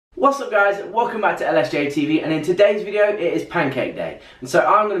What's up guys, welcome back to LSJ TV, and in today's video it is pancake day. And so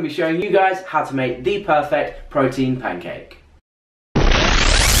I'm going to be showing you guys how to make the perfect protein pancake.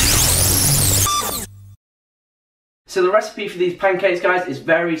 So the recipe for these pancakes guys is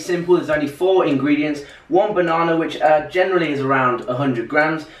very simple. There's only 4 ingredients. 1 banana, which generally is around 100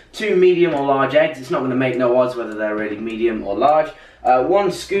 grams. 2 medium or large eggs. It's not going to make no odds whether they're really medium or large.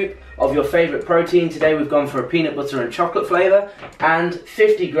 1 scoop of your favourite protein. Today we've gone for a peanut butter and chocolate flavour. And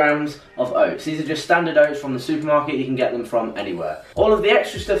 50 grams of oats. These are just standard oats from the supermarket. You can get them from anywhere. All of the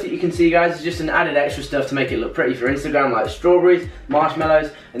extra stuff that you can see guys is just an added extra stuff to make it look pretty for Instagram, like strawberries,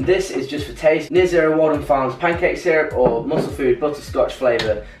 marshmallows, and this is just for taste. Near Zero Walden Farms pancake syrup or Muscle Food butterscotch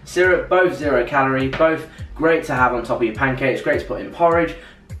flavour syrup, both 0 calorie, both great to have on top of your pancakes, great to put in porridge.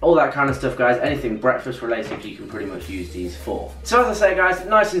 All that kind of stuff guys, anything breakfast related you can pretty much use these for. So as I say guys,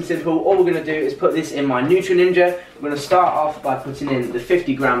 nice and simple, all we're going to do is put this in my Nutri Ninja. We're going to start off by putting in the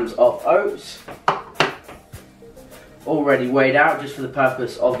 50 grams of oats, already weighed out just for the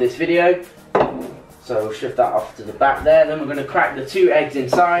purpose of this video. So we'll shift that off to the back there, then we're going to crack the 2 eggs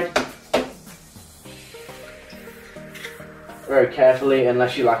inside. Very carefully,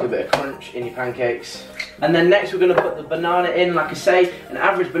 unless you like a bit of crunch in your pancakes. And then next we're going to put the banana in. Like I say, an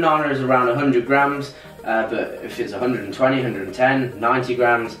average banana is around 100 grams, but if it's 120, 110, 90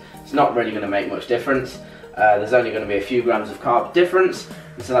 grams, it's not really going to make much difference. There's only going to be a few grams of carb difference,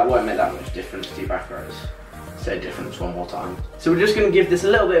 and so that won't make that much difference to your macros. Say difference one more time. So we're just going to give this a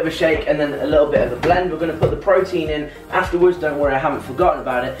little bit of a shake and then a little bit of a blend. We're going to put the protein in afterwards. Don't worry, I haven't forgotten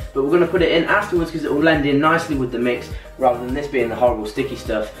about it, but we're going to put it in afterwards because it will blend in nicely with the mix, rather than this being the horrible sticky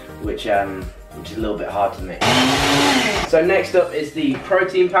stuff, which is a little bit hard to mix. So next up is the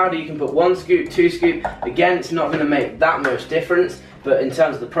protein powder. You can put 1 scoop, 2 scoop. Again, it's not going to make that much difference, but in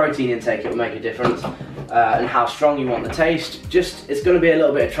terms of the protein intake, it will make a difference. And how strong you want the taste. It's going to be a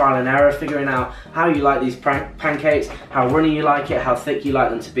little bit of trial and error, figuring out how you like these pancakes, how runny you like it, how thick you like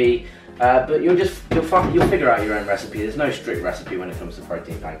them to be. But you'll figure out your own recipe. There's no strict recipe when it comes to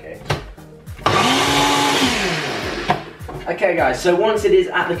protein pancakes. Okay guys, so once it is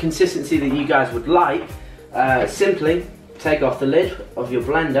at the consistency that you guys would like, simply take off the lid of your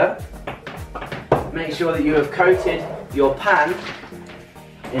blender. Make sure that you have coated your pan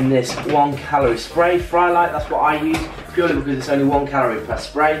in this 1 calorie spray. Fry light, that's what I use, purely because it's only 1 calorie per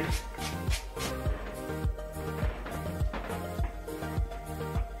spray.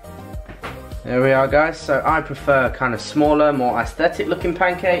 There we are guys, so I prefer kind of smaller, more aesthetic looking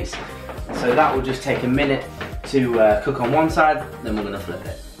pancakes, so that will just take a minute to cook on one side, then we're going to flip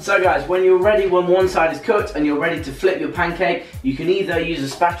it. So guys, when you're ready, when one side is cooked and you're ready to flip your pancake, you can either use a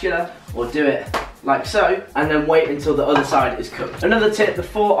spatula or do it like so, and then wait until the other side is cooked. Another tip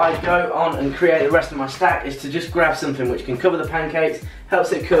before I go on and create the rest of my stack is to just grab something which can cover the pancakes,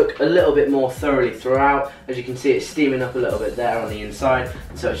 helps it cook a little bit more thoroughly throughout. As you can see, it's steaming up a little bit there on the inside,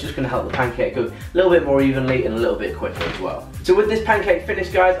 so it's just going to help the pancake cook a little bit more evenly and a little bit quicker as well. So with this pancake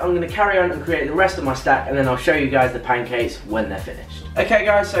finished guys, I'm going to carry on and create the rest of my stack, and then I'll show you guys the pancakes when they're finished. Okay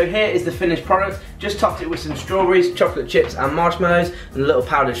guys, so here is the finished product. Just topped it with some strawberries, chocolate chips and marshmallows, and a little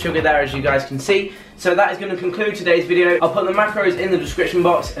powdered sugar there, as you guys can see. So that is going to conclude today's video. I'll put the macros in the description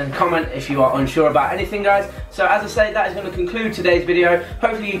box, and comment if you are unsure about anything guys. So as I say, that is going to conclude today's video.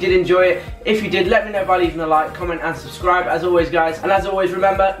 Hopefully you did enjoy it. If you did, let me know by leaving a like, comment and subscribe as always guys. And as always,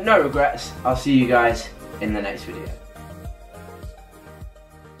 remember, no regrets. I'll see you guys in the next video.